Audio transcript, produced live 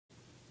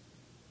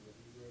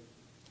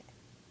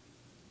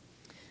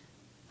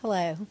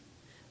Hello,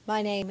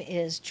 my name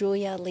is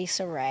Julia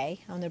Lisa Ray.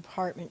 I'm the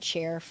Department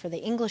Chair for the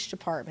English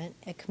Department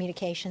at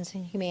Communications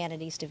and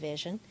Humanities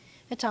Division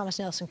at Thomas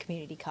Nelson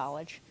Community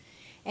College.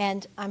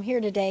 And I'm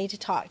here today to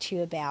talk to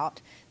you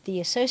about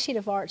the Associate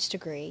of Arts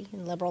degree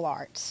in Liberal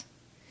Arts.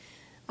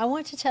 I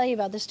want to tell you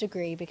about this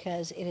degree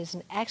because it is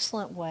an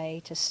excellent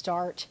way to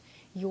start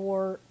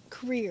your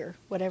career,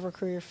 whatever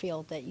career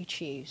field that you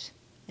choose.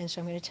 And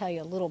so I'm going to tell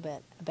you a little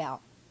bit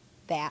about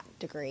that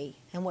degree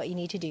and what you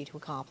need to do to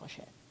accomplish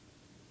it.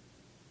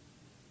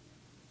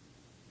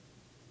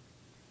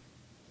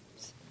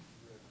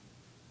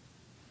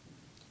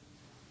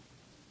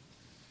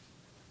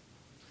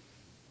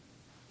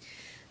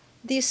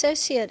 The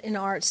Associate in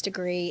Arts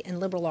degree in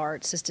Liberal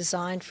Arts is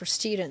designed for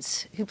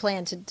students who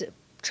plan to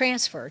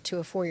transfer to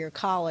a four-year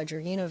college or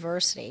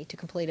university to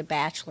complete a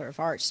Bachelor of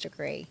Arts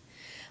degree.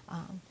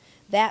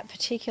 That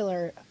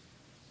particular,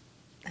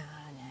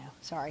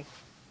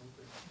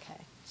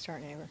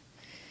 starting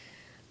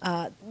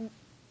over.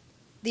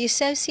 The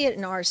Associate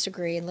in Arts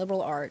degree in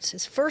Liberal Arts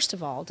is, first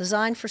of all,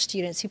 designed for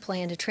students who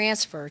plan to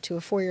transfer to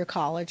a four-year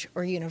college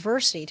or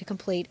university to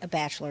complete a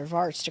Bachelor of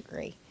Arts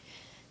degree.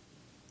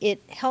 It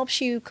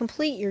helps you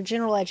complete your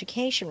general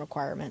education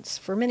requirements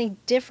for many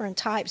different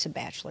types of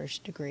bachelor's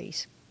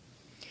degrees.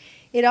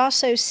 It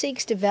also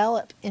seeks to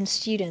develop in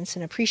students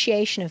an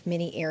appreciation of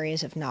many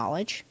areas of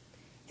knowledge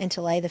and to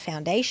lay the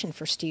foundation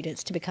for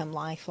students to become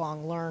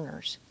lifelong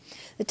learners.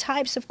 The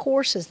types of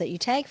courses that you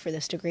take for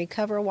this degree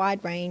cover a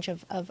wide range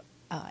of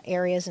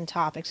areas and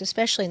topics,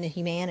 especially in the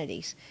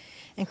humanities,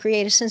 and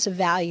create a sense of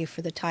value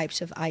for the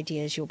types of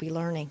ideas you'll be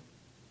learning.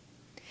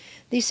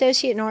 The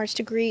Associate in Arts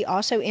degree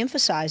also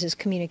emphasizes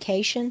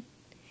communication,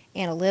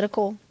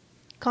 analytical,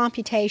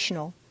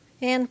 computational,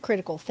 and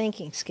critical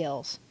thinking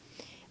skills.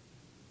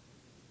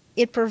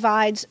 It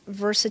provides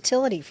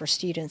versatility for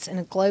students in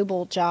a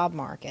global job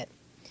market.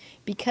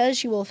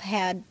 Because you will have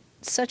had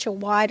such a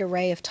wide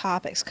array of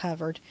topics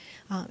covered,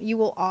 you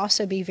will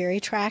also be very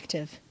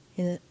attractive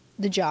in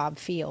the job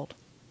field.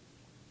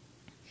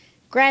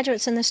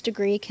 Graduates in this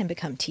degree can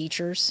become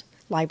teachers,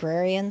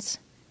 librarians,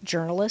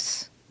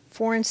 journalists,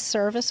 Foreign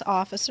Service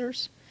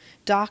officers,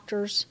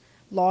 doctors,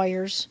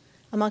 lawyers,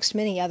 amongst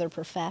many other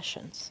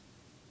professions.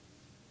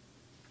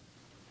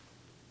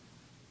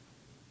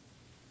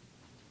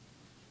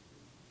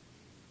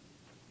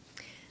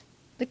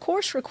 The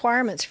course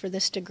requirements for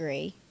this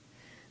degree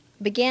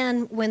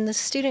begin when the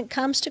student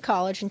comes to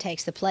college and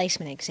takes the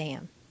placement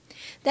exam.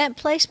 That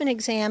placement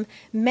exam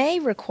may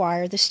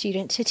require the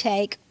student to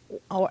take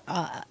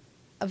a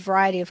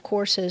variety of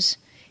courses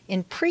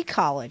in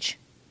pre-college.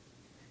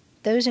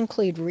 Those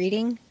include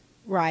reading,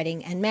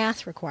 writing, and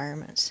math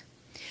requirements.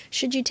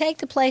 Should you take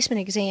the placement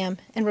exam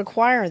and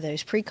require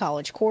those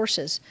pre-college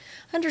courses,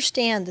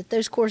 understand that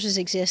those courses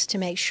exist to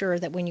make sure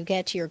that when you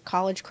get to your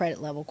college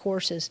credit level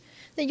courses,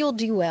 that you'll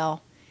do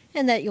well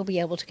and that you'll be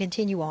able to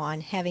continue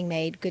on having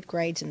made good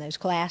grades in those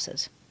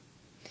classes.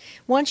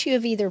 Once you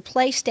have either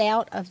placed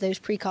out of those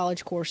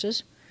pre-college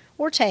courses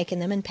or taken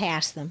them and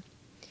passed them,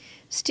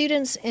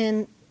 students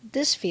in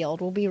this field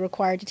will be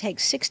required to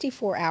take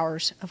 64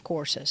 hours of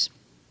courses.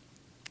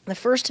 The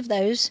first of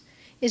those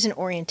is an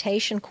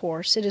orientation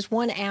course. It is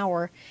 1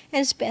 hour and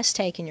it's best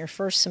taken your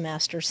first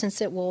semester since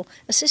it will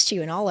assist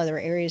you in all other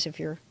areas of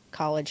your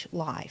college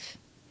life.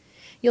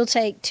 You'll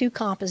take 2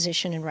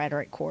 composition and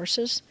rhetoric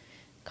courses,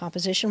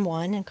 Composition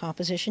 1 and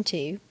Composition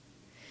 2.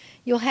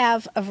 You'll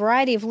have a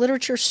variety of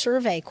literature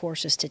survey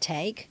courses to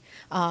take.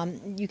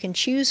 You can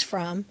choose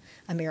from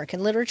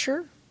American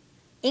literature,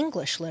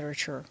 English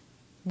literature,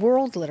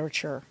 world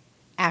literature,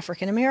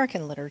 African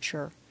American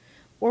literature,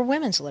 or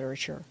women's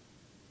literature.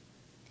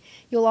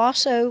 You'll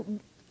also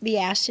be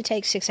asked to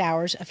take 6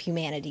 hours of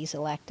humanities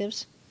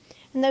electives,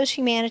 and those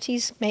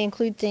humanities may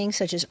include things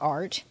such as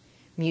art,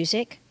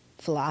 music,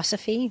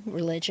 philosophy,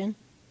 religion.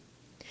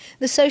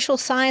 The social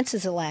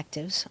sciences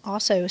electives,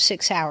 also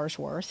 6 hours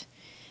worth,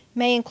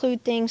 may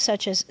include things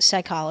such as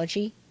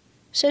psychology,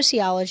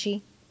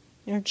 sociology,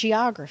 or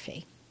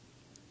geography.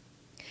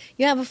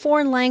 You have a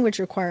foreign language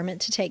requirement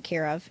to take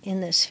care of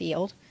in this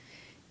field.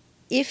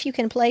 If you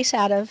can place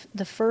out of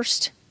the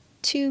first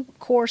 2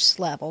 course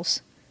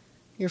levels,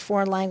 your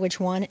foreign language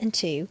 1 and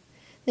 2,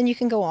 then you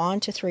can go on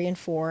to 3 and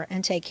 4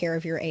 and take care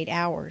of your 8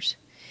 hours.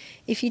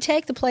 If you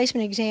take the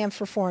placement exam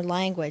for foreign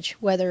language,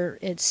 whether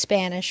it's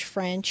Spanish,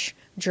 French,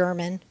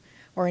 German,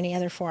 or any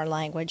other foreign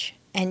language,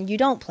 and you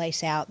don't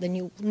place out, then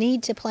you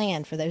need to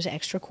plan for those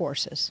extra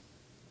courses.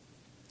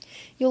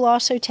 You'll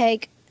also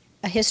take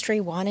a History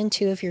 1 and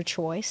 2 of your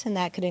choice, and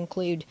that could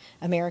include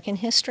American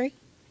history,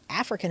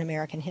 African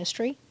American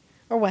history,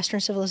 or Western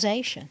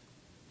civilization.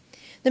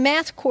 The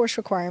math course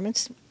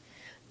requirements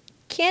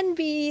can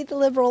be the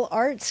liberal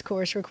arts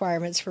course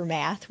requirements for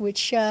math,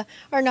 which are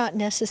not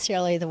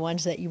necessarily the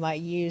ones that you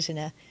might use in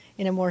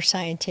a more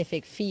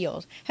scientific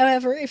field.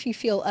 However, if you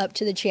feel up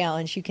to the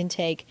challenge, you can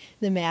take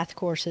the math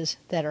courses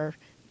that are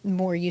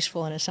more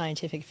useful in a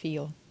scientific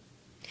field.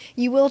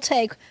 You will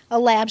take a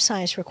lab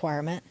science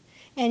requirement,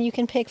 and you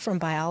can pick from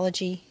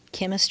biology,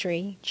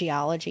 chemistry,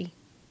 geology.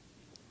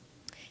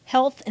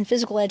 Health and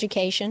physical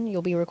education,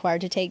 you'll be required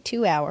to take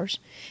 2 hours.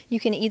 You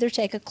can either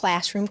take a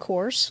classroom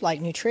course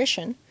like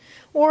nutrition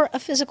or a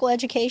physical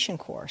education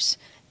course,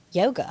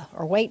 yoga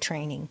or weight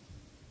training.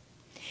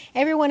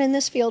 Everyone in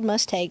this field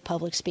must take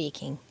public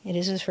speaking. It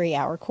is a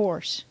 3-hour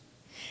course.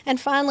 And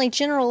finally,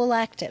 general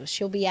electives.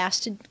 You'll be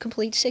asked to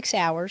complete 6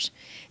 hours,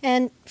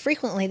 and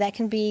frequently that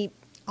can be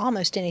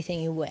almost anything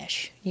you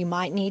wish. You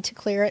might need to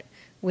clear it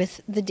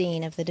with the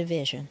dean of the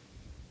division.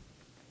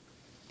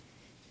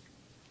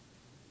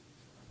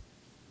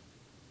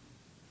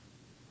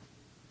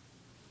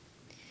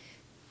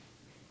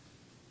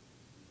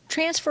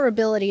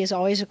 Transferability is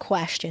always a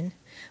question,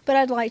 but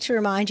I'd like to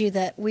remind you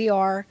that we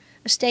are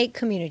a state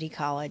community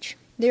college.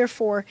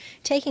 Therefore,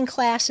 taking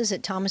classes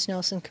at Thomas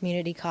Nelson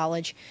Community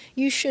College,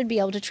 you should be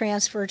able to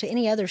transfer to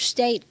any other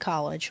state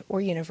college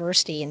or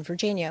university in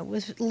Virginia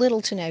with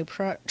little to no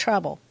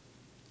trouble.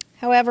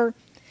 However,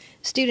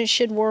 students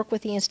should work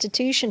with the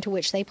institution to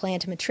which they plan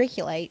to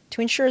matriculate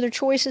to ensure their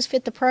choices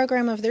fit the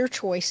program of their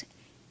choice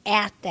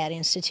at that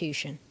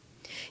institution.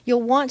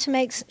 You'll want to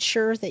make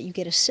sure that you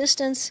get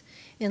assistance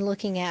in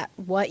looking at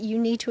what you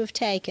need to have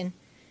taken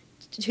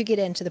to get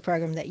into the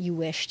program that you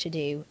wish to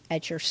do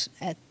at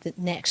the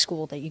next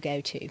school that you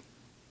go to.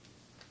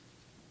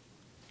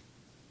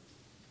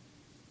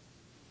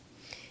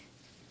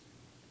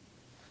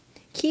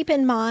 Keep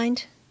in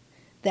mind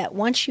that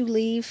once you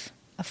leave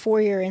a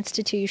 4-year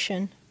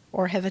institution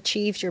or have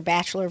achieved your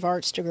Bachelor of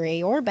Arts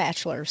degree or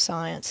Bachelor of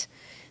Science,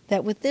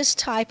 that with this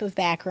type of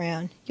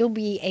background, you'll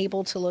be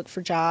able to look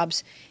for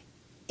jobs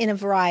in a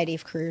variety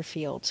of career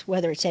fields,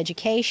 whether it's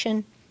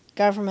education,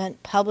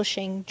 government,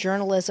 publishing,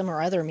 journalism,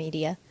 or other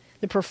media,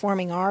 the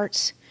performing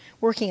arts,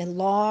 working in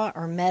law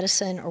or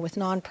medicine, or with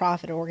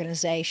nonprofit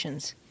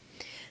organizations.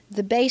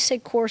 The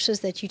basic courses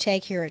that you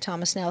take here at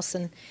Thomas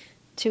Nelson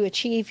to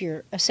achieve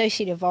your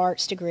Associate of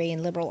Arts degree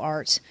in Liberal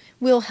Arts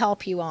will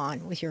help you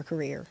on with your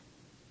career.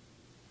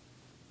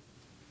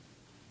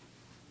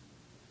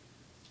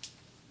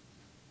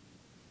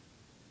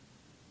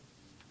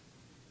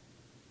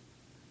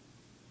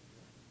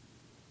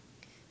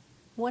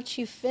 Once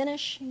you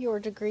finish your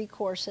degree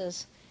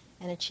courses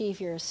and achieve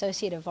your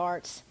Associate of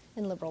Arts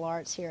in Liberal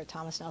Arts here at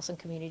Thomas Nelson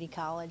Community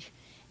College,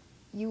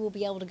 you will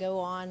be able to go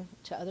on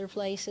to other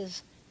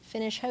places,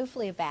 finish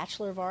hopefully a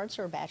Bachelor of Arts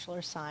or a Bachelor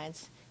of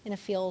Science in a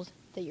field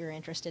that you're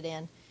interested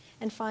in,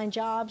 and find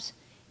jobs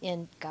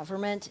in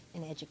government,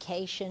 in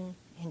education,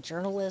 in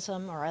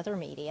journalism or other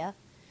media,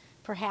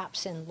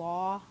 perhaps in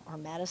law or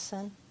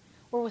medicine,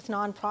 or with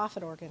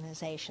nonprofit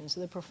organizations,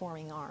 the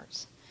performing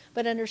arts.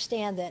 But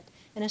understand that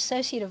an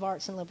Associate of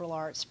Arts in Liberal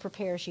Arts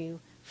prepares you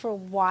for a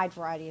wide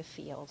variety of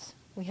fields.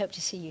 We hope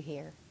to see you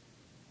here.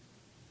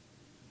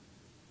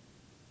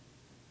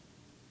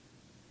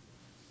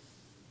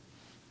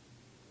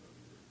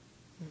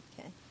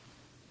 Okay.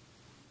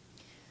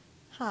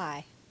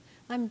 Hi,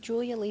 I'm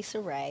Julia Lisa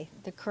Ray,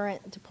 the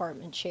current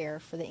department chair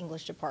for the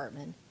English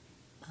Department,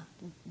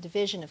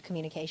 Division of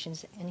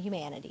Communications and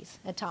Humanities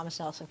at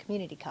Thomas Nelson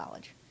Community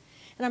College.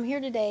 And I'm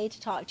here today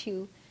to talk to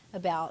you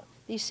about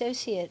the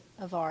Associate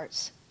of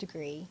Arts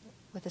degree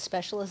with a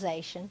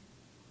specialization.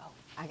 Oh,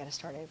 I got to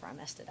start over. I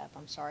messed it up.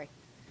 I'm sorry.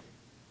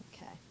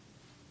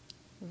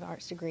 Okay.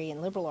 Arts degree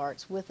in Liberal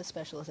Arts with a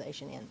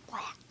specialization in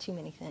too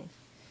many things.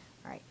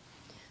 All right.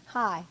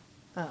 Hi.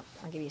 Oh,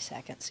 I'll give you a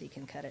second so you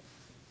can cut it.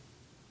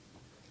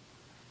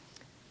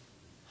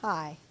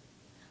 Hi.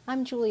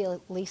 I'm Julia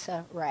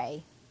Lisa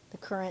Ray, the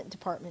current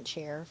department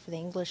chair for the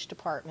English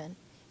Department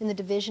in the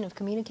Division of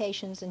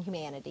Communications and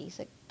Humanities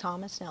at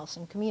Thomas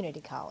Nelson Community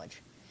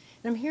College.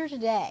 And I'm here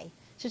today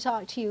to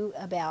talk to you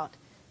about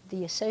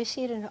the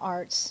Associate in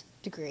Arts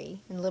degree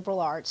in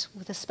Liberal Arts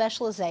with a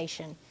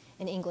specialization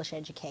in English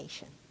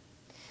education.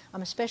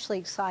 I'm especially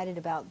excited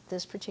about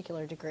this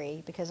particular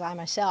degree because I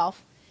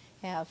myself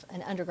have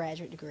an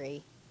undergraduate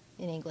degree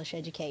in English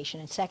education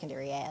and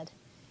secondary ed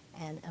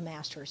and a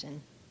master's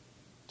in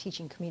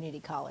teaching community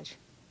college.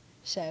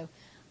 So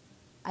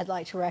I'd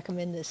like to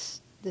recommend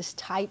this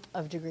type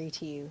of degree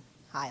to you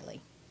highly.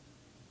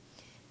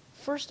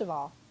 First of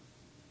all,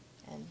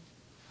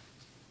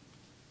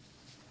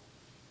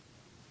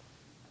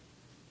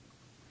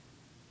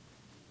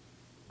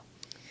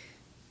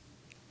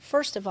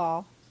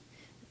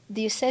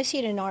 the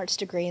Associate in Arts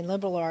degree in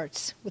Liberal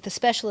Arts with a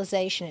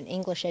specialization in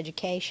English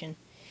education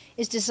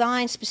is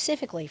designed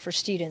specifically for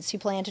students who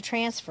plan to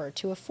transfer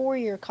to a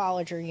 4-year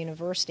college or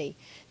university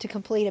to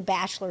complete a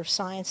Bachelor of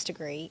Science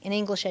degree in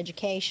English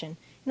education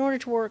in order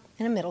to work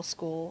in a middle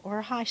school or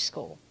a high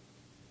school.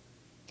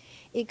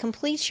 It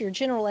completes your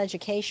general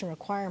education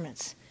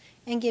requirements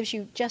and gives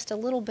you just a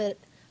little bit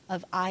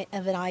of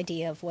an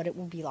idea of what it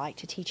will be like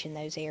to teach in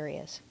those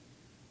areas.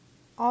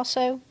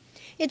 Also,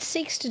 it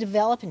seeks to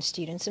develop in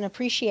students an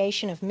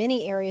appreciation of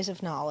many areas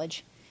of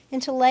knowledge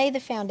and to lay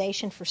the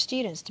foundation for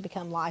students to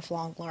become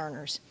lifelong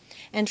learners.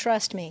 And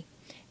trust me,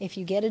 if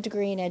you get a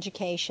degree in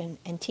education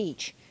and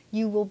teach,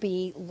 you will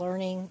be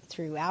learning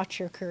throughout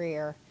your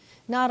career,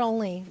 not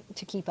only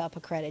to keep up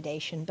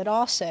accreditation, but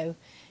also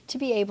to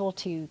be able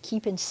to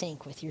keep in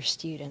sync with your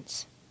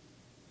students.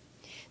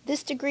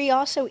 This degree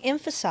also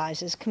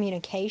emphasizes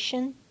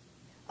communication,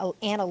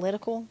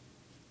 analytical,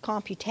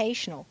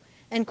 computational,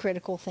 and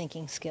critical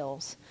thinking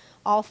skills,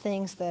 all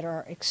things that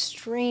are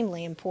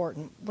extremely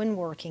important when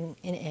working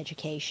in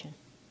education.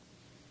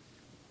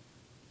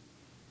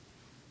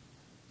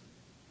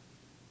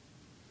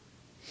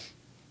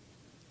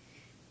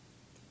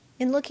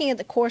 In looking at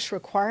the course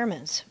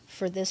requirements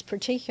for this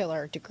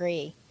particular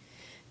degree,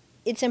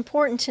 it's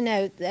important to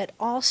note that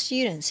all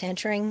students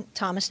entering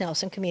Thomas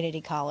Nelson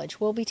Community College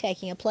will be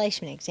taking a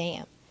placement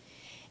exam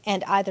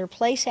and either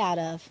place out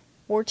of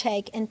or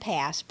take and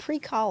pass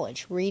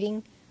pre-college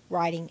reading,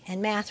 writing,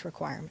 and math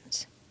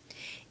requirements.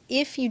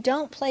 If you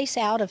don't place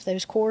out of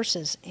those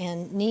courses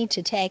and need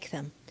to take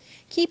them,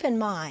 keep in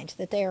mind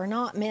that they are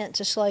not meant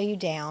to slow you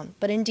down,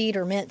 but indeed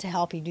are meant to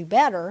help you do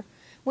better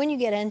when you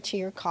get into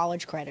your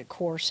college credit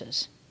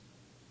courses.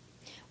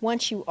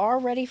 Once you are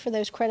ready for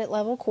those credit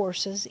level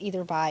courses,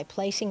 either by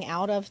placing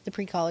out of the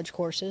pre-college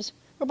courses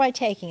or by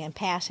taking and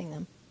passing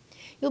them,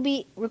 you'll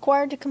be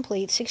required to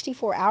complete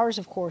 64 hours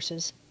of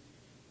courses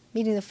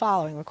meeting the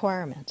following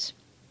requirements.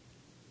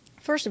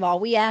 First of all,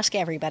 we ask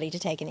everybody to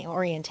take an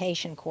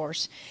orientation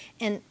course,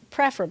 and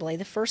preferably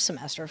the first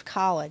semester of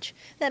college.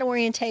 That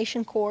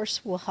orientation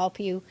course will help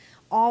you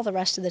all the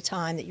rest of the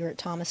time that you're at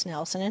Thomas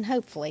Nelson and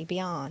hopefully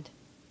beyond.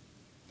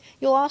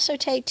 You'll also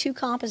take 2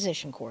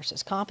 composition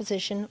courses,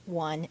 Composition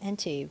 1 and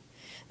 2.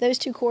 Those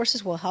 2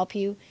 courses will help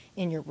you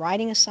in your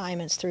writing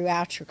assignments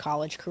throughout your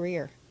college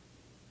career.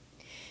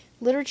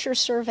 Literature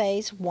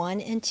Surveys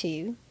 1 and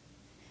 2,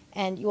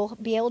 and you'll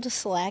be able to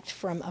select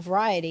from a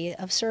variety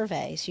of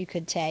surveys. You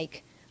could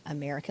take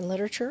American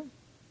literature,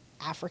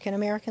 African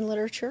American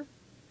literature,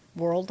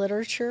 world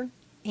literature,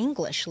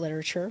 English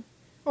literature,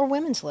 or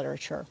women's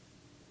literature.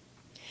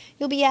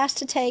 You'll be asked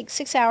to take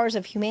 6 hours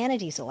of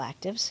humanities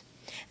electives,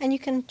 and you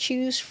can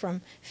choose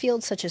from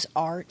fields such as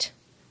art,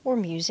 or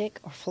music,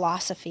 or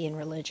philosophy and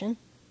religion.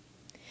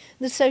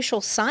 The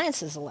social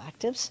sciences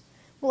electives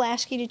will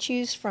ask you to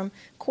choose from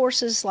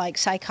courses like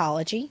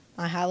psychology.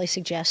 I highly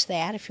suggest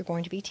that if you're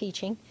going to be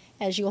teaching,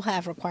 as you'll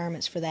have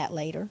requirements for that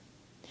later.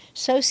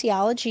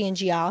 Sociology and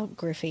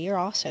geography are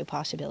also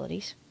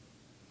possibilities.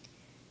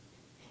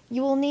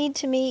 You will need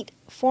to meet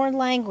foreign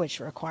language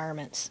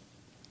requirements.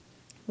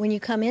 When you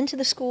come into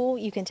the school,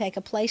 you can take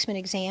a placement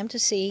exam to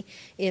see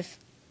if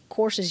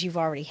courses you've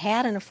already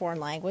had in a foreign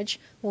language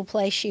will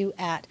place you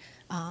at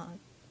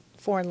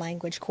foreign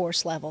language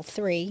course level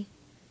 3,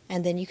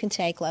 and then you can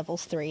take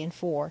levels 3 and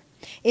 4.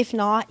 If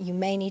not, you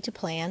may need to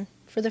plan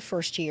for the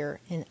first year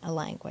in a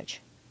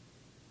language.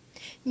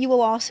 You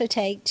will also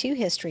take 2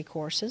 history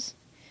courses,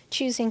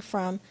 choosing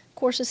from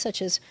courses such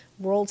as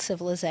World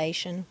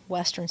Civilization,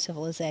 Western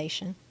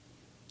Civilization,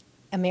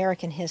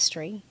 American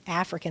History,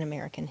 African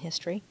American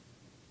History.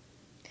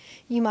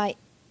 You might,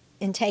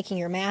 in taking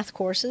your math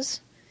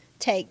courses,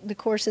 take the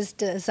courses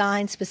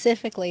designed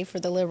specifically for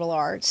the liberal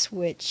arts,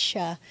 which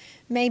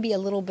may be a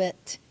little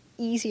bit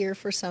easier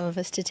for some of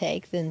us to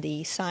take than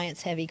the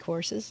science-heavy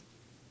courses.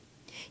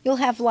 You'll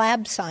have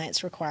lab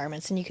science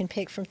requirements, and you can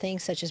pick from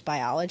things such as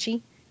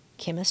biology,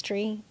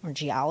 chemistry, or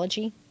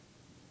geology.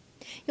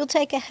 You'll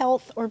take a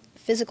health or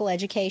physical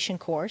education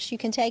course. You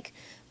can take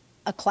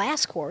a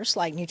class course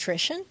like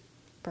nutrition,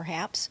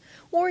 perhaps,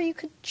 or you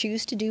could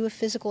choose to do a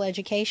physical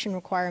education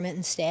requirement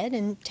instead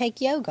and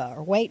take yoga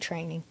or weight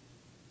training.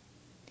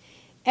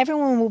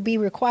 Everyone will be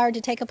required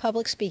to take a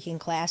public speaking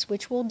class,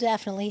 which will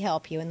definitely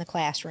help you in the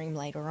classroom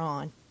later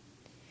on.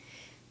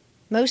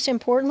 Most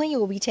importantly, you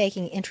will be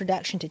taking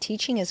Introduction to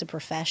Teaching as a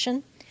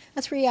Profession,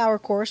 a 3-hour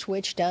course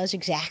which does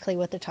exactly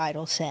what the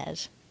title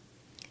says.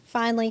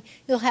 Finally,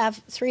 you'll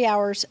have 3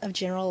 hours of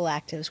general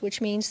electives, which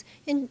means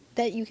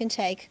that you can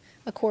take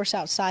a course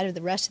outside of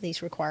the rest of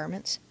these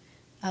requirements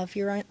of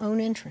your own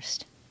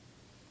interest.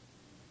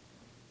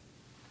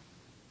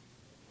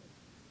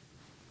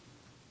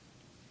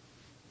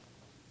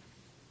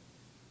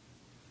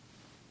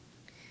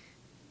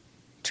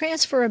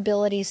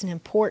 Transferability is an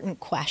important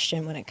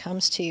question when it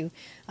comes to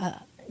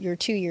your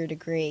 2-year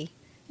degree.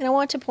 And I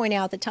want to point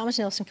out that Thomas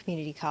Nelson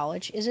Community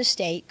College is a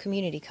state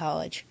community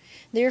college.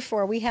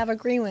 Therefore, we have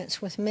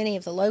agreements with many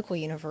of the local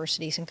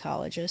universities and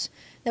colleges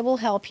that will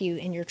help you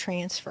in your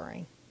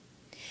transferring.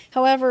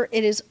 However,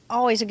 it is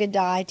always a good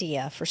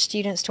idea for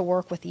students to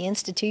work with the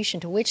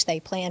institution to which they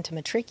plan to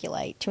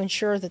matriculate to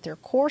ensure that their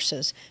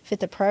courses fit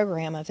the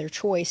program of their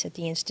choice at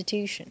the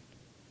institution.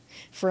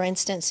 For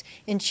instance,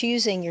 in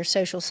choosing your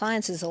social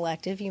sciences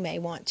elective, you may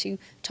want to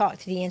talk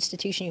to the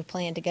institution you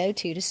plan to go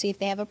to see if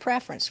they have a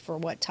preference for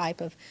what type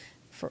of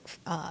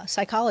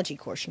psychology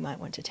course you might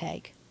want to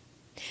take.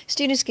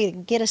 Students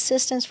get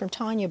assistance from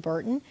Tanya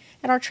Burton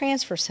at our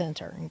transfer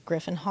center in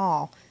Griffin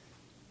Hall.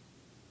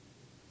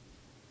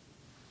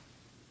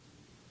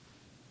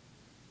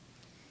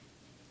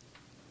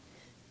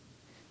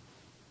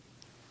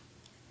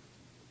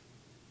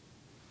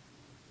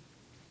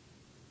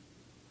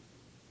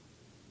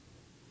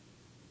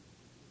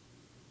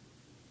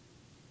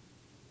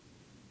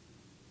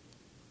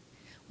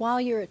 While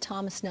you're at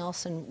Thomas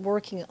Nelson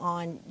working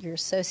on your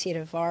Associate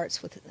of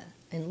Arts with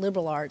and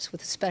liberal arts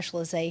with a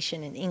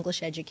specialization in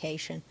English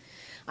education.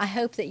 I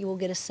hope that you will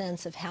get a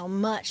sense of how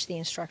much the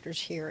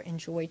instructors here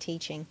enjoy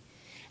teaching,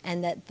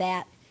 and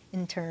that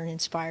in turn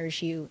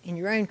inspires you in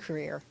your own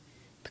career,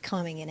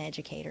 becoming an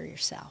educator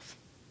yourself.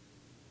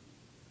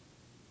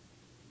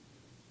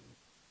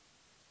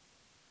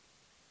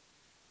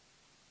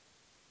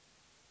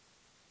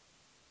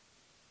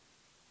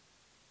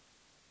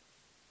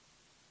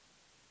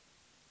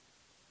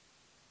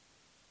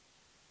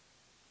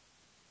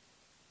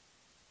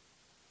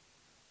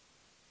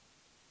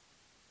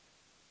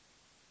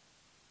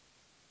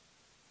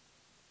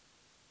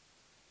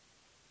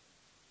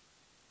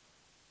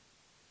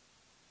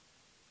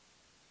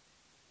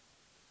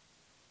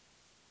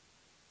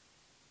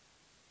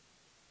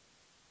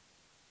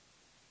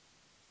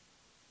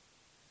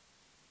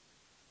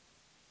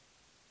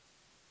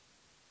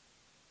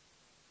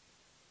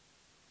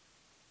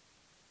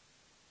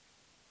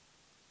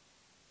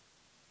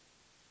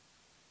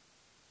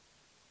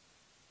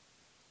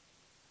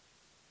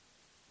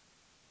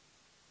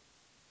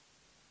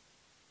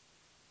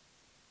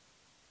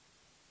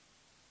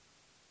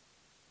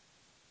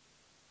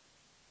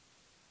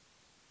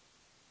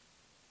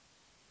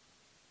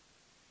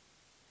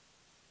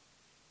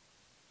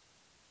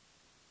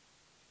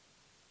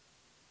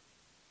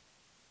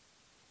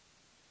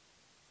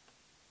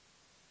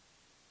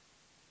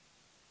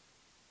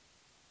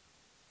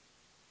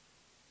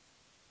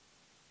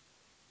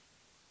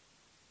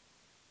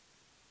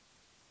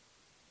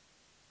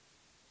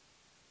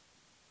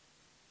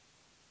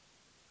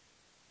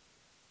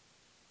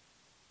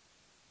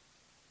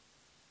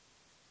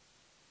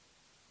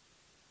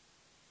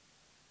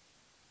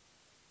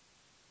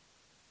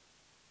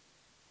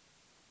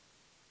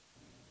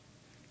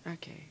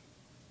 Okay.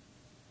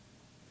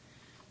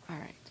 All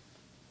right.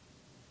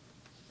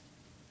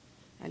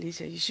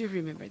 Alicia, you should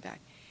remember that.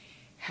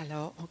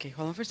 Hello. Okay,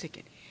 hold on for a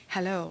second.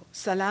 Hello.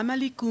 Salam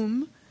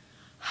alaikum.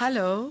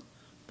 Hello.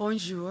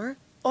 Bonjour.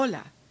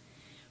 Hola.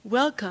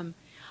 Welcome.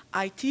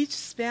 I teach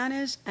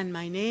Spanish and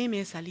my name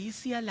is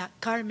Alicia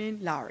Carmen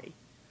Lowry.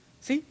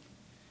 See?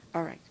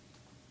 All right.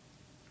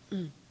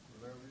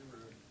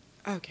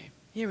 Okay,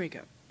 here we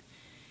go.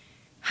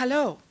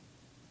 Hello.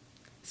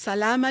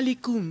 Salam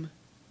alaikum.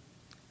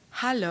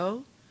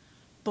 Hello.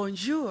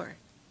 Bonjour.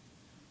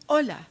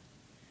 Hola.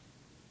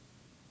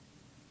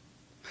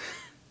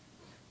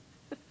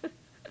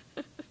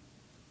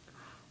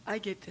 I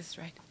get this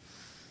right.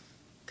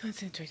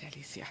 Concentrate,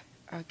 Alicia.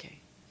 Okay.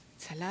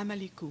 Salam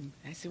alaikum.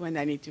 That's the one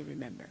I need to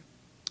remember.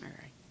 All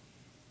right.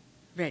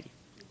 Ready.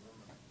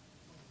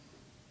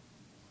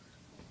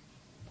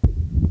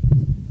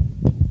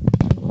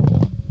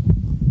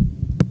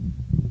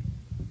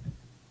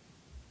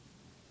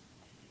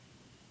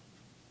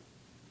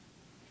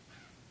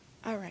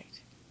 All right.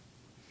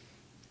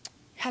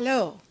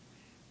 Hello.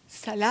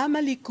 Salam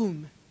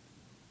alaikum.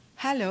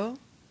 Hello.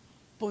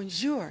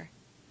 Bonjour.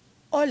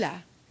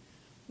 Hola.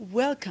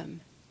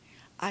 Welcome.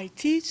 I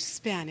teach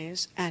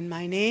Spanish and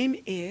my name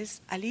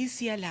is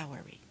Alicia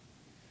Lowry.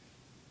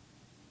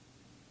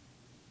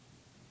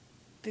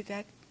 Did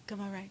that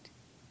come out right?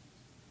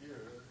 Yeah,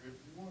 if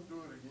you want to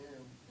do it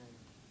again,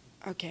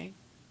 you can Okay.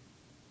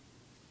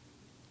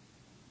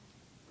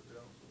 put that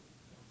on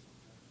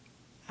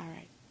some. All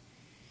right.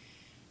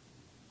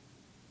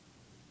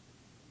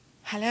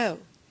 Hello.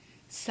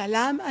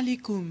 Salam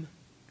alaikum.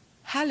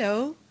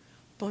 Hello.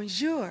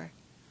 Bonjour.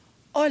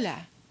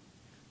 Hola.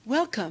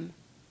 Welcome.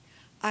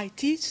 I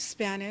teach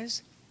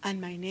Spanish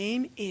and my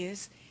name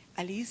is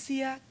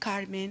Alicia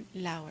Carmen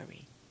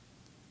Lowry.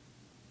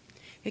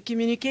 The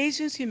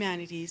Communications,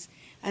 Humanities,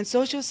 and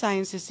Social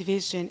Sciences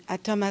Division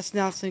at Thomas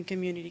Nelson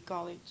Community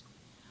College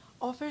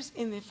offers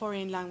in the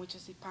Foreign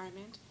Languages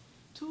Department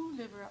 2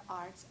 liberal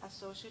arts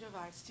Associate of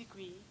Arts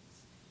degrees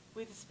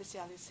with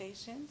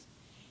specializations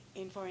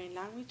in foreign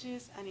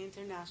languages and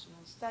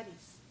international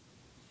studies.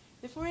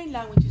 The Foreign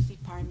Languages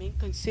Department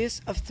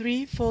consists of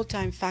 3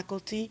 full-time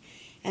faculty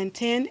and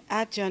 10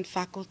 adjunct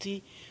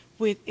faculty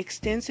with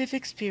extensive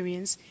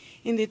experience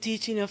in the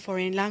teaching of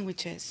foreign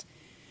languages.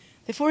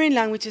 The foreign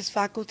languages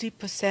faculty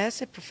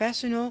possess a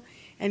professional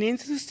and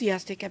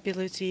enthusiastic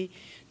ability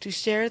to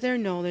share their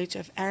knowledge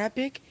of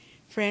Arabic,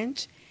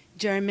 French,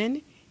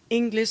 German,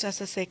 English as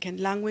a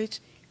second language,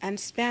 and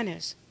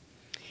Spanish.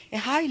 A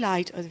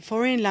highlight of the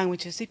Foreign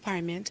Languages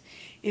Department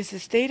is the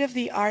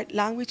state-of-the-art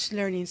language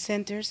learning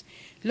centers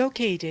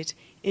located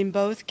in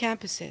both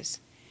campuses,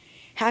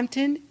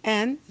 Hampton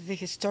and the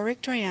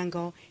Historic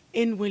Triangle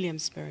in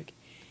Williamsburg.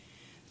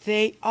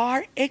 They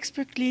are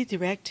expertly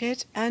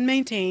directed and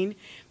maintained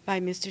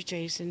by Mr.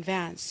 Jason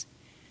Vance.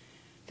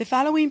 The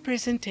following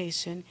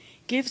presentation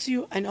gives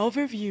you an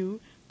overview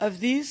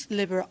of these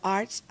liberal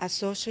arts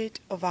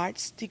Associate of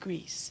Arts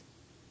degrees.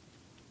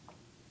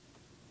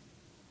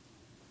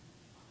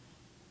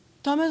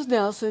 Thomas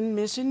Nelson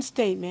mission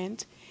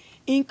statement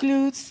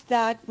includes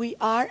that we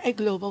are a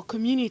global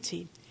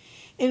community.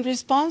 In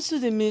response to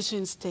the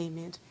mission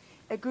statement,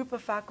 a group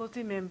of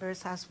faculty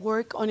members has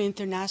worked on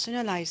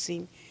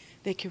internationalizing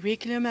the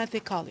curriculum at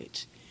the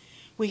college.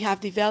 We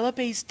have developed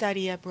a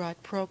study abroad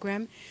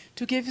program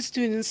to give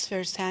students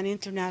first-hand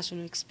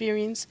international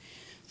experience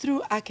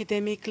through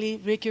academically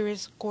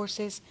rigorous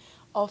courses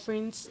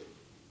offering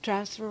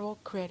transferable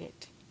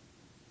credit.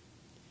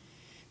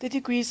 The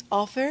degrees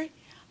offer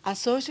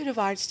Associate of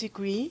Arts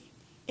degree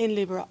in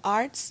Liberal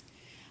Arts,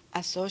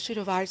 Associate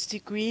of Arts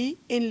degree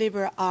in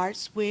Liberal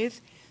Arts with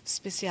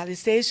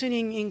specialization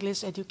in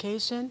English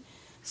education,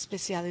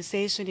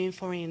 specialization in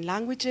foreign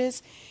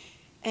languages,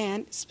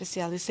 and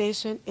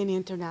specialization in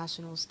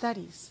international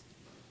studies.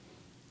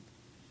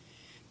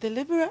 The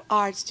liberal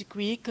arts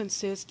degree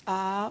consists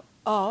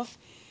of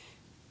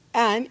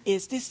and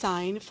is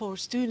designed for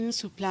students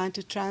who plan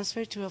to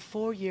transfer to a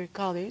four-year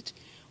college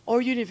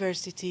or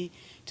university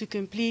to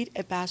complete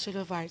a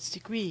Bachelor of Arts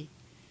degree.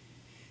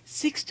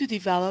 Seeks to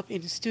develop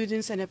in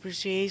students an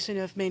appreciation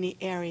of many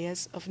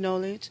areas of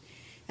knowledge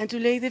and to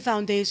lay the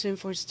foundation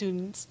for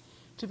students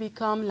to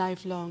become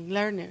lifelong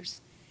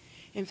learners.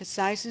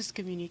 Emphasizes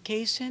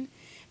communication,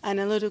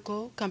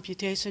 analytical,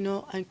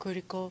 computational, and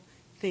critical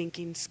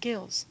thinking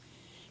skills.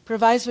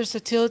 Provides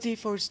versatility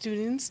for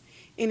students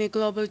in a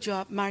global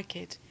job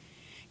market.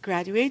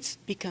 Graduates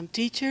become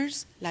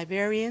teachers,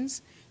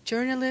 librarians,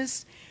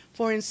 journalists,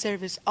 foreign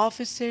service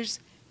officers,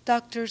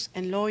 doctors,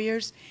 and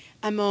lawyers,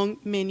 among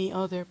many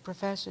other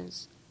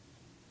professions.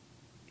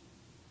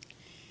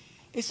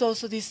 It's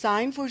also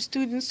designed for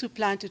students who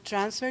plan to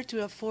transfer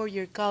to a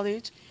four-year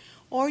college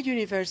or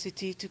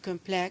university to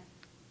complete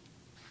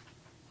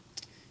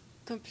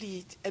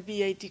a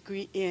BA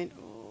degree in,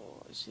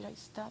 should I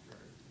stop?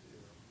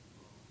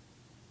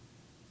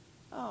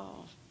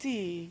 Oh,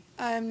 D,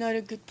 I am not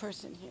a good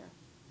person here.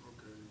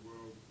 Okay,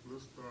 well,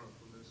 let's start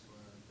from this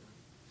slide then.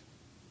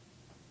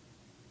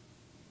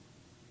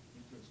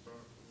 You can start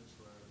from this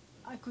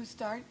slide. I could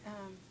start.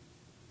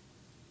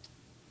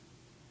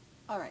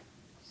 All right,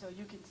 so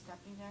you can stop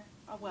me there.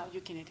 Oh, well,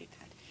 you can edit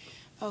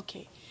that.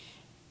 Okay.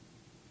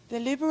 The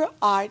liberal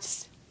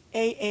arts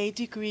AA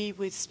degree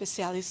with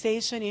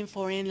specialization in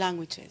foreign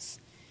languages,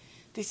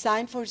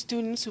 designed for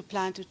students who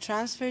plan to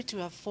transfer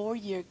to a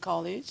four-year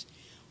college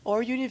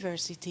or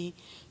university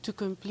to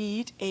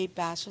complete a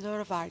Bachelor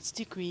of Arts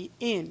degree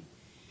in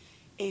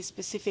a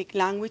specific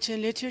language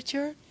and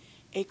literature,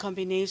 a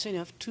combination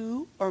of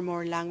two or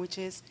more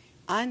languages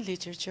and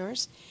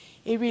literatures,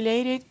 a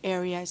related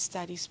area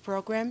studies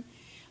program,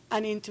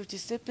 an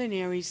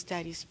interdisciplinary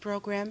studies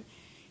program,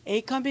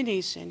 a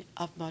combination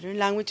of modern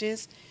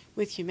languages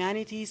with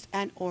humanities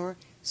and or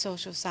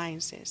social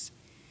sciences.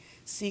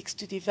 Seeks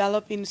to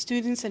develop in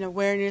students an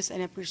awareness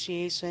and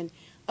appreciation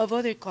of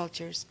other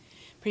cultures,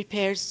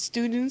 prepares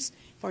students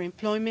for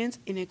employment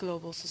in a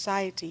global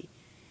society.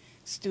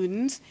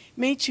 Students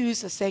may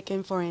choose a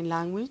second foreign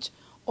language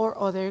or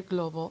other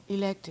global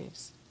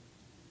electives.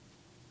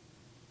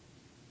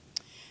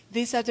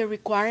 These are the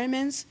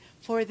requirements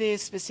for the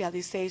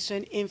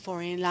specialization in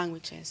foreign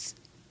languages.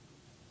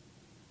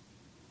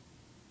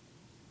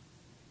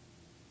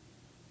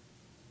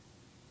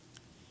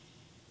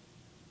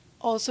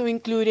 Also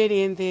included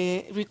in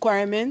the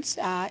requirements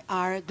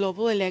are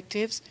global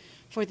electives.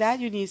 For that,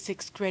 you need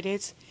 6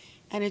 credits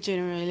and a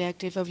general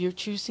elective of your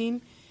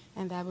choosing,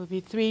 and that would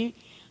be 3,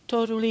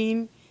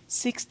 totaling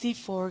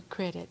 64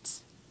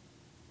 credits.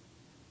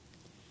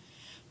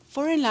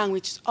 Foreign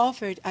languages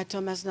offered at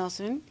Thomas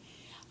Nelson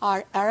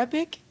are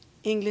Arabic,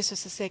 English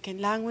as a second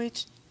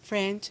language,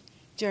 French,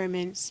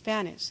 German,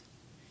 Spanish.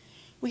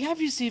 We have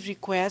received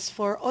requests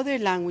for other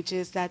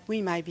languages that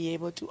we might be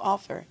able to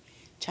offer: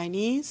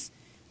 Chinese,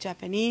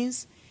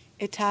 Japanese,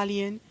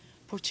 Italian,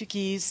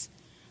 Portuguese,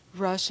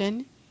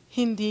 Russian,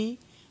 Hindi,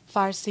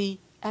 Farsi,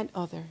 and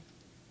other.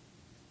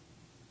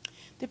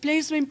 The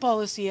placement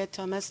policy at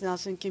Thomas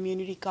Nelson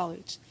Community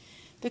College.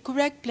 The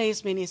correct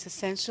placement is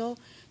essential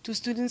to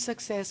student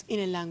success in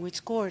a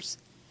language course.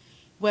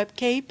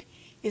 WebCape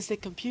is the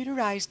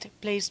computerized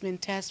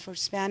placement test for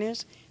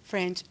Spanish,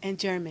 French, and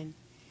German.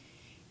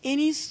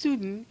 Any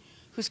student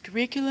whose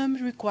curriculum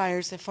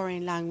requires a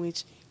foreign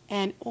language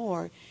and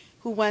or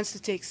who wants to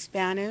take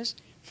Spanish,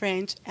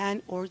 French,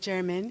 and or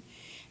German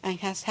and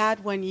has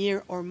had 1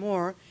 year or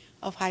more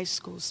of high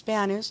school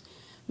Spanish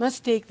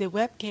must take the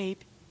WebCape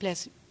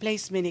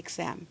placement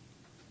exam.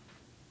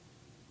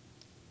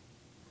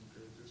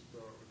 Okay, just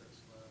start with that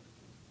slide.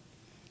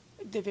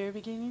 At the very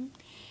beginning.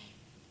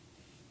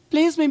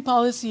 Placement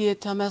policy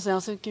at Thomas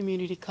Nelson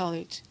Community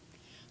College.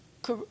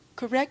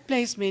 Correct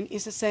placement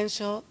is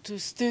essential to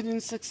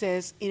student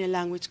success in a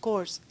language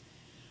course.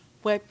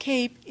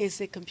 WebCape is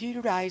a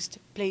computerized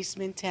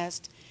placement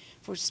test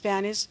for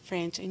Spanish,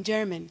 French, and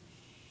German.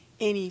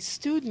 Any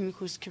student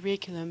whose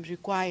curriculum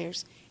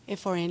requires a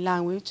foreign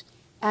language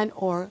and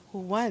or who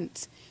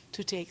wants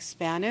to take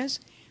Spanish,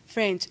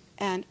 French,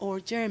 and or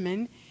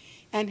German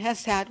and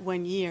has had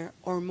 1 year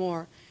or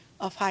more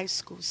of high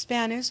school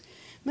Spanish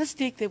must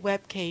take the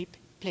WebCape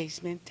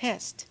placement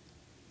test.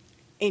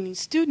 Any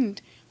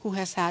student who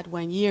has had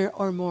 1 year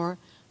or more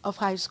of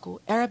high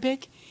school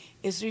Arabic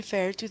is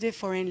referred to the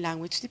Foreign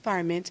Language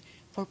Department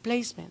for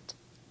placement.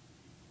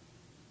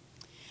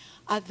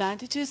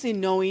 Advantages in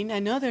knowing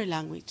another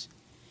language.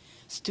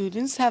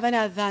 Students have an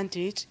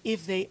advantage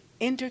if they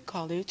enter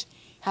college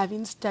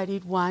having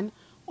studied one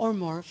or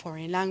more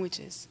foreign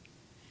languages.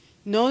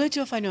 Knowledge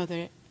of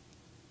another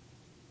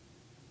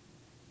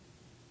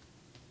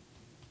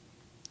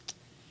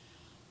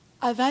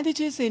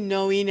advantages in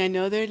knowing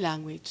another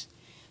language.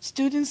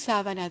 Students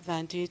have an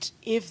advantage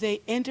if they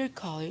enter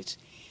college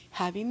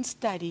having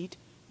studied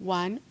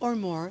one or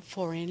more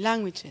foreign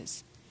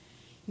languages.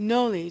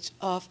 Knowledge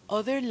of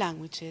other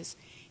languages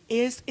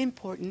is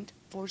important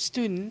for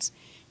students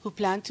who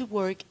plan to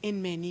work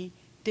in many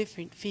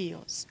different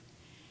fields.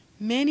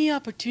 Many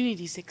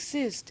opportunities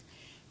exist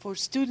for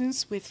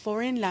students with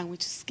foreign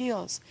language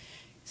skills,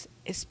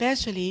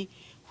 especially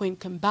when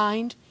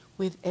combined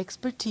with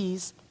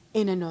expertise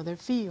in another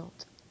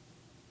field.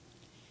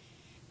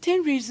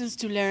 10 reasons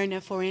to learn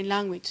a foreign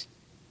language.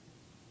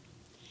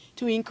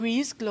 To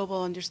increase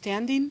global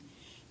understanding,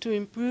 to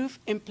improve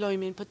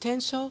employment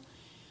potential,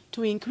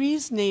 to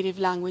increase native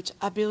language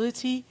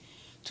ability,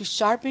 to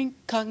sharpen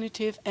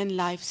cognitive and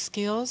life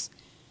skills,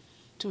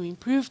 to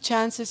improve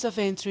chances of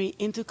entry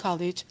into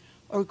college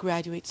or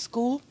graduate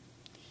school,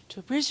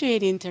 to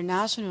appreciate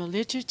international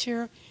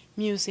literature,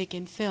 music,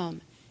 and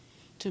film,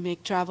 to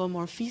make travel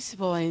more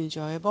feasible and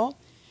enjoyable,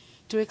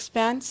 to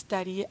expand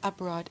study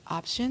abroad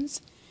options,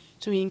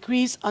 to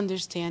increase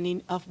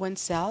understanding of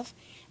oneself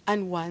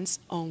and one's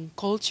own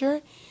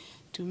culture,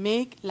 to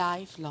make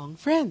lifelong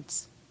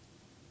friends.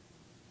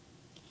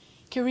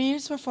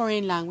 Careers for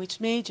foreign language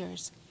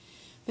majors.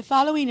 The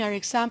following are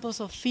examples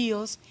of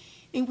fields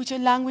in which a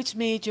language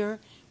major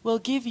will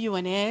give you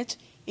an edge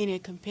in a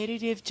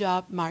competitive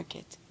job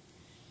market: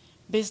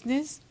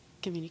 business,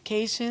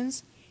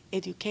 communications,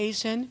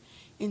 education,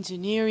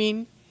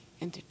 engineering,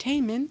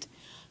 entertainment,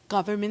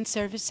 government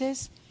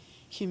services,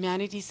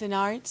 humanities and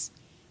arts,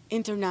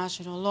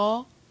 international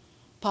law,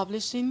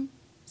 publishing,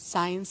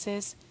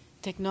 sciences,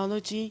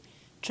 technology,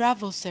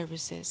 travel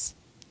services.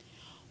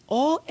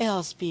 All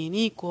else being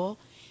equal,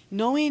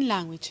 knowing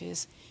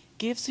languages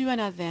gives you an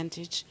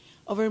advantage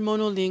over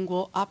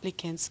monolingual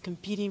applicants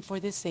competing for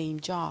the same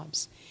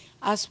jobs,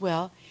 as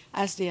well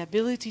as the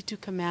ability to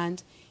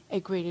command a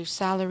greater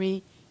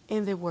salary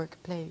in the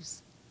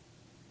workplace.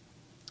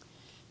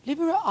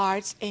 Liberal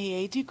arts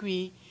AA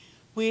degree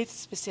with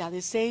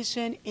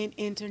specialization in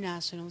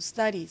international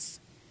studies.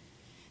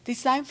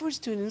 Designed for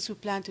students who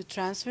plan to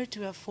transfer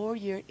to a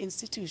 4-year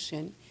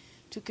institution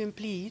to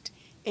complete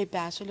a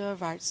Bachelor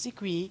of Arts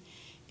degree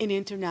in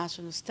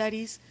international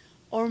studies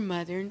or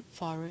modern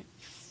foreign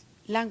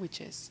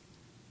languages.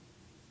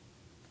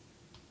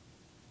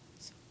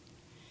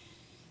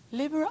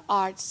 Liberal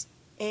arts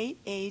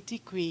AA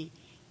degree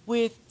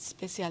with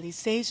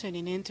specialization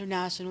in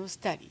international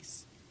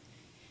studies.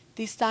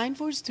 Designed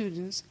for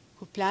students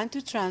who plan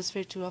to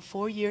transfer to a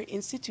 4-year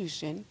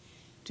institution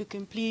to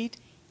complete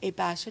a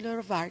Bachelor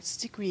of Arts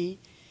degree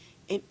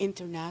in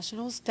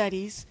international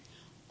studies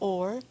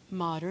or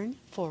modern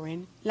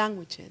foreign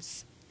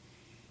languages.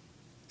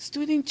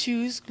 Students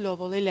choose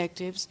global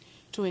electives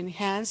to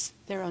enhance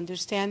their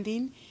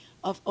understanding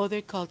of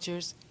other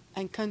cultures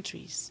and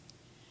countries.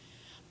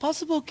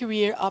 Possible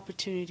career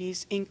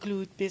opportunities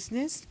include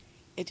business,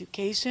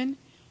 education,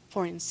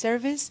 foreign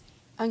service,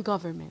 and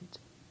government.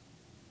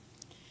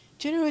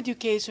 General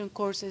education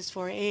courses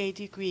for AA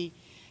degree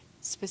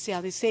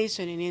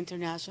specialization in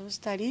international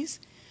studies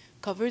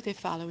cover the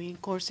following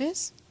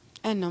courses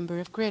and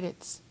number of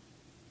credits.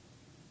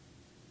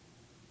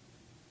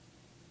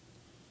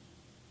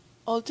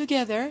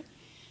 Altogether,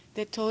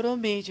 the total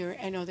major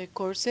and other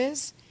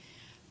courses,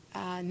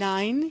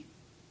 9,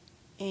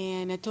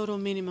 and a total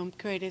minimum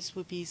credits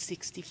would be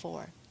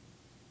 64.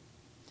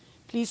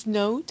 Please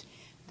note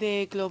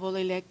the global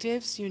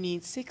electives, you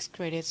need 6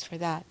 credits for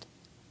that.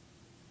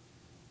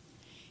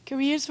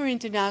 Careers for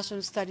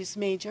international studies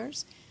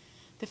majors.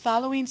 The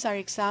following are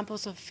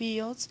examples of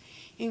fields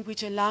in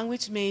which a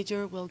language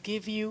major will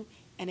give you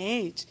an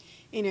edge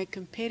in a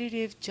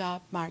competitive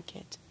job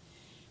market: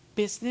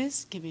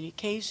 business,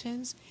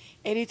 communications,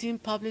 editing,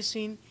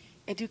 publishing,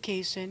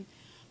 education,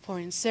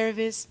 foreign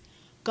service,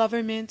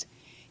 government,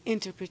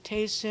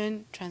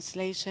 interpretation,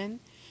 translation,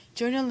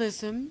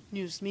 journalism,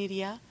 news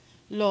media,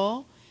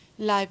 law,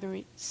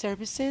 library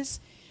services,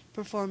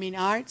 performing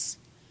arts,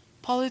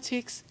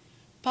 politics,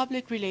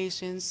 public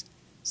relations,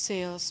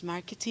 sales,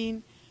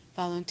 marketing,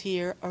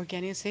 volunteer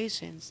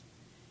organizations.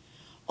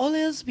 All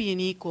else being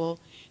equal,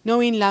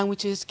 knowing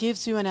languages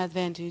gives you an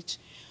advantage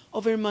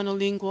over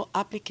monolingual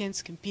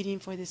applicants competing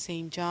for the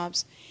same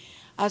jobs,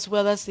 as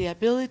well as the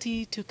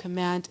ability to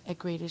command a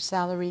greater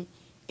salary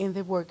in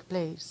the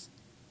workplace.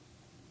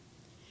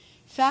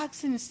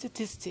 Facts and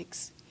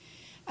statistics.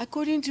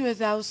 According to a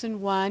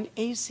 2001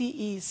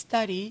 ACE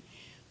study,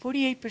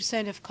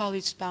 48% of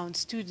college-bound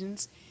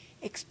students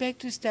expect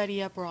to study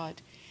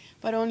abroad,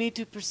 but only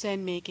 2%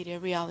 make it a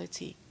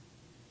reality.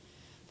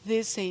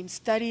 This same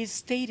study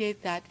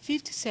stated that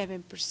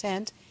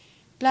 57%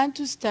 plan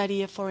to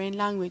study a foreign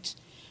language,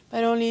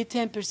 but only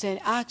 10%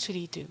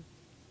 actually do.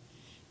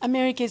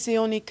 America is the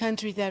only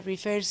country that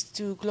refers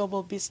to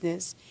global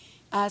business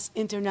as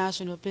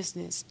international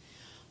business,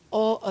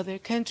 All other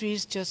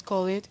countries just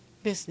call it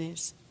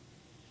business.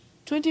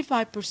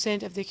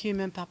 25% of the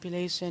human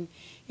population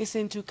is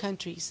in two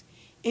countries,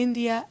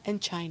 India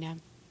and China.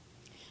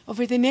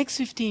 Over the next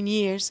 15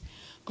 years,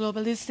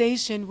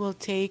 globalization will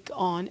take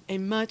on a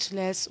much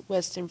less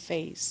Western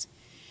face.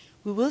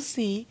 We will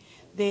see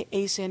the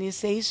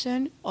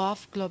Asianization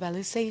of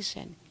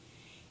globalization.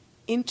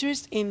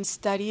 Interest in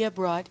study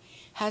abroad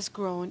has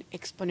grown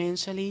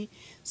exponentially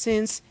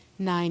since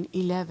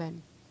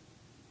 9/11.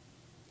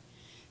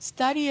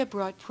 Study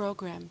abroad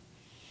program.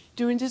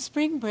 During the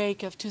spring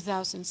break of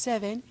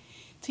 2007,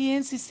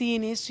 TNCC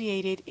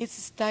initiated its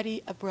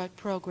study abroad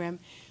program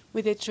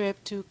with a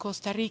trip to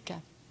Costa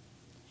Rica.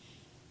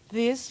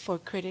 This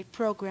for-credit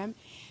program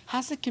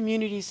has a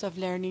communities of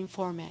learning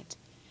format.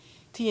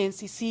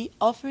 TNCC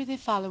offered the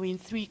following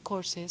 3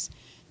 courses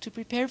to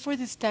prepare for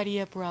the study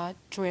abroad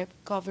trip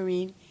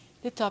covering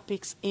the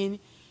topics in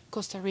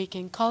Costa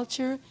Rican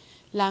culture,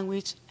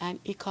 language, and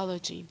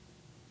ecology.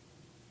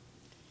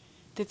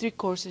 The 3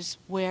 courses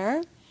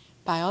were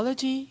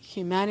biology,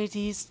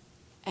 humanities,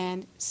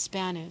 and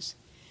Spanish.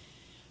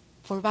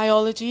 For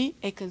biology,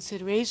 a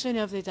consideration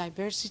of the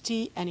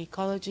diversity and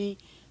ecology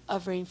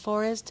of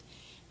rainforest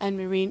and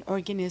marine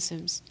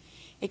organisms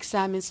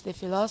examines the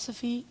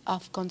philosophy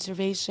of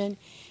conservation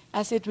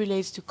as it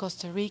relates to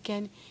Costa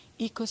Rican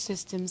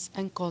ecosystems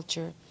and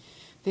culture.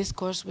 This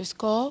course was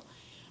called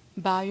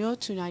Bio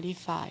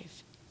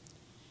 295.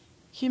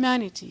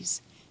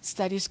 Humanities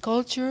studies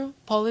culture,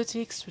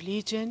 politics,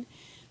 religion,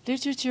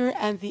 literature,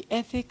 and the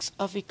ethics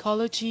of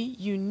ecology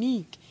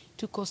unique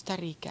to Costa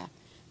Rica.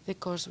 The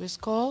course was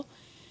called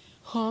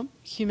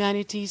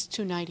Humanities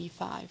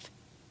 295.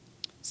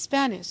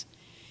 Spanish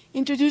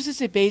introduces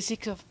the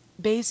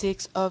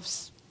basics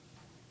of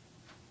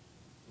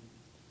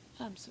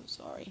I'm so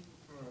sorry.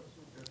 Oh,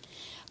 that's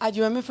okay. Do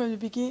you want me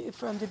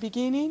from the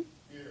beginning?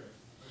 Yeah, I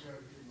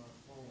gotta get my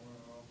phone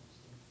off.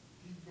 So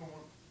keep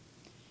going.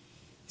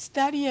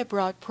 Study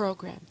abroad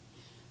program.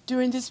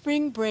 During the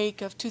spring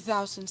break of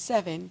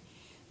 2007,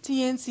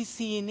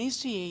 TNCC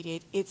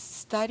initiated its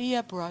study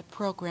abroad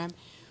program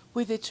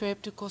with a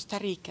trip to Costa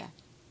Rica.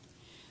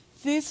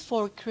 This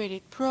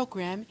for-credit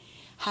program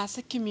has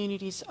a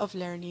communities of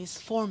learners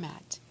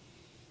format.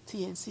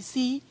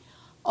 TNCC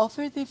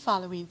offered the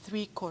following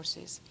 3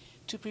 courses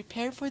to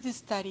prepare for the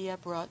study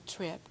abroad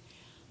trip,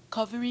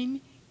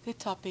 covering the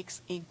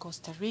topics in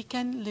Costa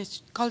Rican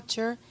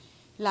culture,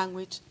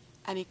 language,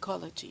 and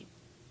ecology.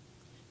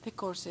 The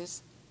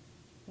courses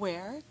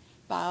were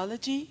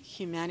biology,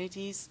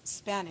 humanities,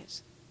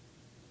 Spanish.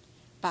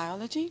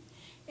 Biology,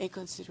 a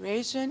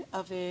consideration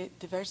of the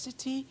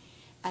diversity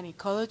and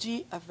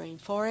ecology of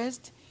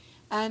rainforest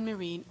and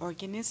marine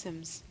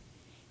organisms,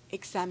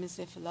 examines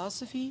the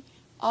philosophy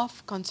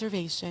of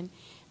conservation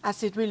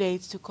as it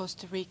relates to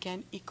Costa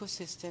Rican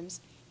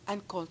ecosystems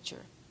and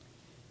culture.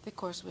 The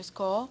course was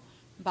called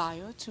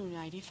Bio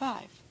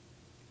 295.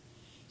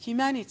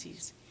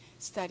 Humanities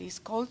studies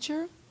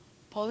culture,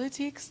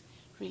 politics,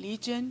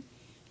 religion,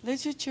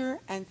 literature,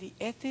 and the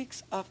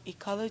ethics of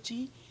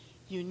ecology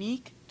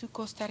unique to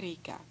Costa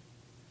Rica.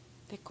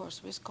 The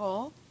course was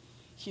called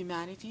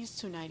Humanities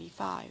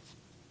 295.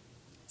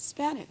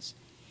 Spanish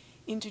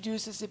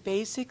introduces the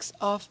basics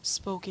of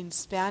spoken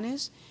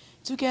Spanish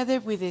together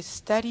with a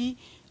study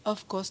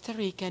of Costa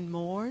Rican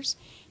mores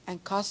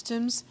and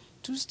customs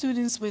to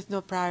students with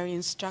no prior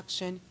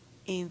instruction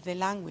in the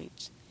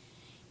language.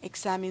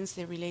 Examines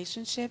the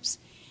relationships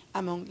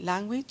among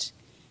language,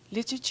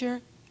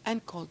 literature,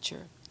 and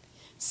culture.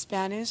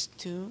 Spanish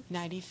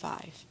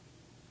 295.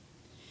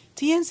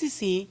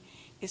 TNCC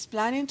is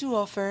planning to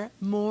offer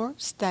more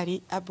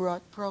study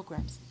abroad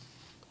programs.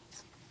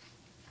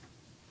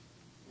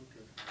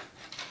 Okay.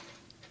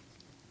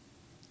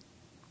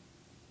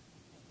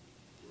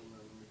 So now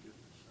let me get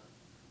this out.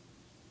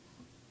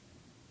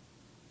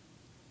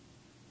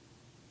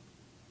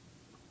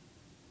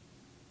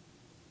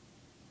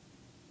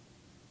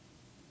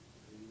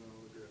 Okay, you gonna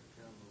look at the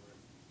camera,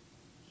 right?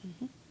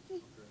 Okay.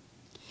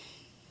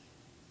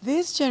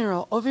 This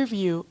general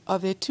overview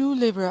of the 2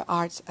 liberal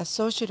arts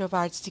Associate of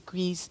Arts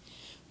degrees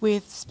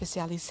with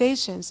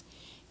specializations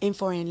in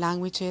foreign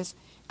languages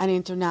and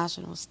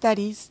international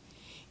studies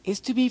is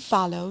to be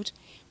followed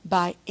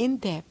by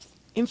in-depth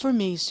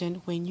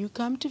information when you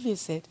come to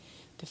visit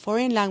the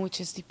Foreign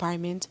Languages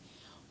Department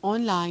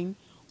online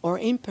or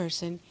in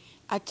person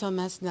at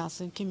Thomas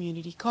Nelson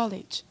Community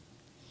College.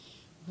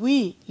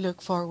 We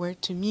look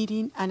forward to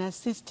meeting and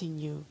assisting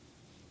you.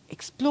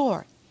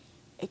 Explore,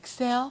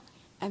 excel,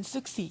 and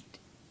succeed.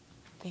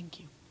 Thank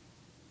you.